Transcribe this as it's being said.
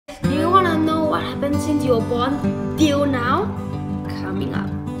since you were born till now? Coming up.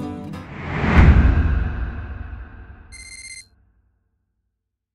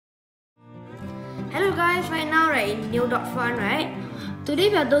 Hello guys, right now we're in neal.fun, right? Today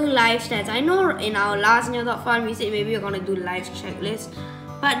we are doing life stats. I know in our last neal.fun we said maybe we're gonna do life checklist,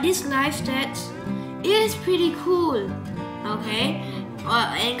 but this life stats is pretty cool. Okay,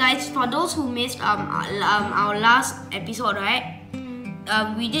 and guys, for those who missed our last episode, right?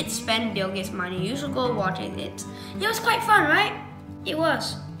 We did spend Bill Gates' money. You should go watch it. It was quite fun, right? It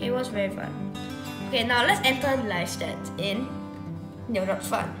was very fun. Okay, now let's enter life stats in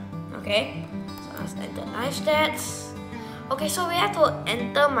neal.fun. Okay, so let's enter life stats. Okay, so we have to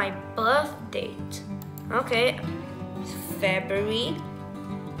enter my birth date. Okay, it's February.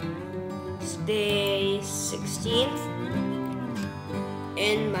 It's day 16th.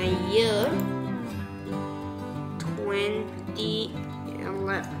 In my year 2011.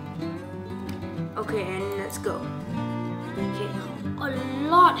 Okay, and let's go. Okay, a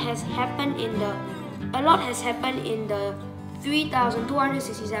lot has happened in the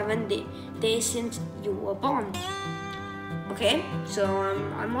 3,267 days since you were born. Okay, so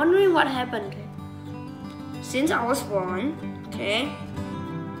I'm wondering what happened since I was born. Okay,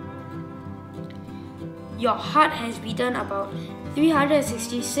 your heart has beaten about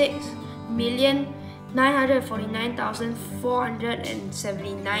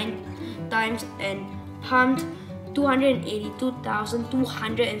 366,949,479 times and pumped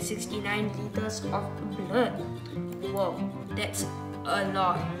 282,269 liters of blood. Whoa, that's a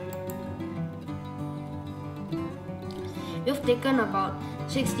lot. You've taken about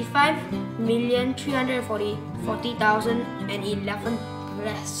 65,340,011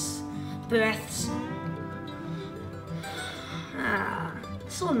 breaths.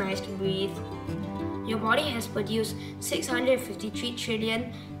 So nice to breathe. Your body has produced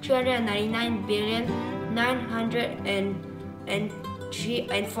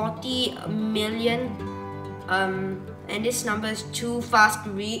 653,399,940,000,000 and this number is too fast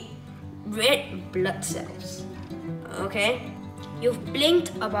to read, red blood cells. Okay, you've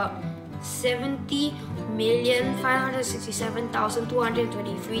blinked about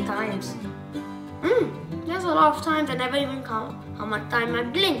 70,567,223 times. That's a lot of times. I never even count how much time I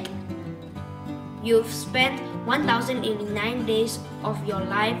blink. You've spent 1,089 days of your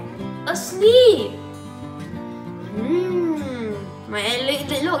life asleep.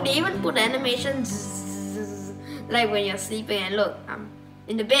 Look, they even put the animations like when you're sleeping and look, I'm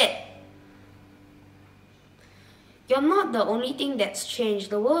in the bed. You're not the only thing that's changed.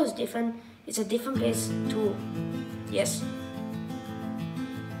 The world is different. It's a different place too. Yes.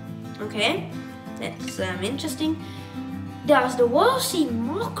 Okay. That's interesting. Does the world seem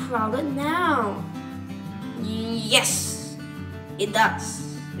more crowded now? Yes, it does.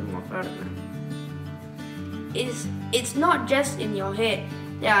 It's more crowded now. It's not just in your head.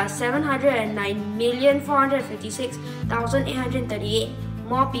 There are 709,456,838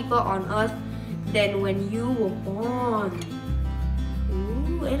 more people on Earth than when you were born.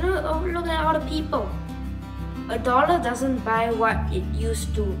 Ooh, and look at all the people. $1 doesn't buy what it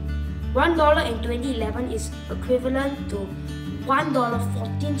used to. $1 in 2011 is equivalent to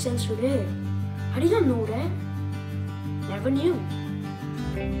 $1.14 today. I didn't know that. Never knew.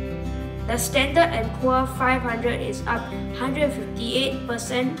 The Standard & Poor 500 is up 158%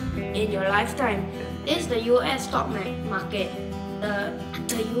 in your lifetime. This is the US stock market. The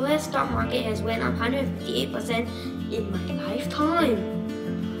US stock market has went up 158% in my lifetime.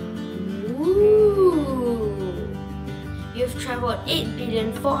 Ooh. You've traveled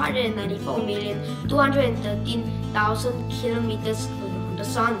 8,494,213,000 kilometers around the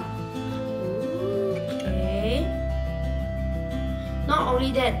sun. Okay. Not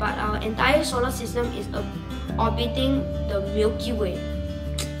only that, but our entire solar system is orbiting the Milky Way.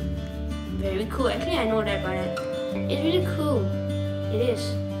 Very cool. Actually, I know that, but it's really cool. It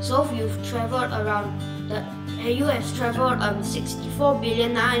is. So you've traveled around you have traveled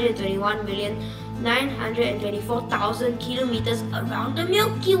 64,921,924,000 kilometers around the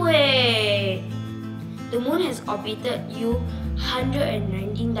Milky Way. The moon has orbited you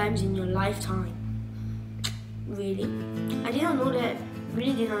 119 times in your lifetime. Really? I didn't know that.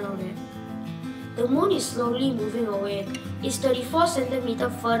 Really did not know that. The moon is slowly moving away. It's 34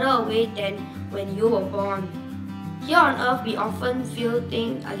 centimeters further away than when you were born. Here on Earth, we often feel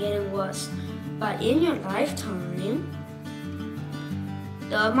things are getting worse. But in your lifetime,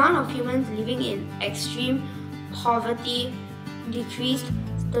 the amount of humans living in extreme poverty decreased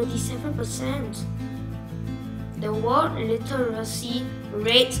 37%. The world literacy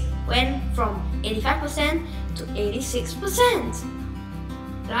rate went from 85% to 86%.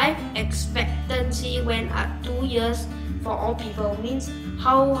 life expectancy went up 2 years for all people. Means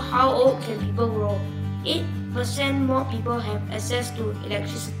how old can people grow? 8% more people have access to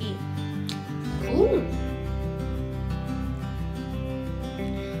electricity. Cool.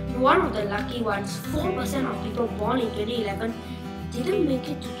 One of the lucky ones, 4% of people born in 2011 didn't make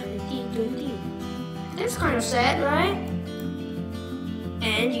it to 2020. That's kind of sad, right?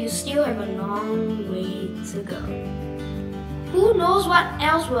 And you still have a long way to go. Who knows what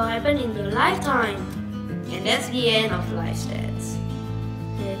else will happen in your lifetime? And that's the end of Life Stats.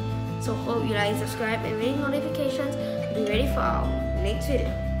 So hope you like, subscribe, and ring notifications to be ready for our next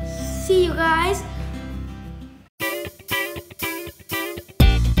video. See you guys!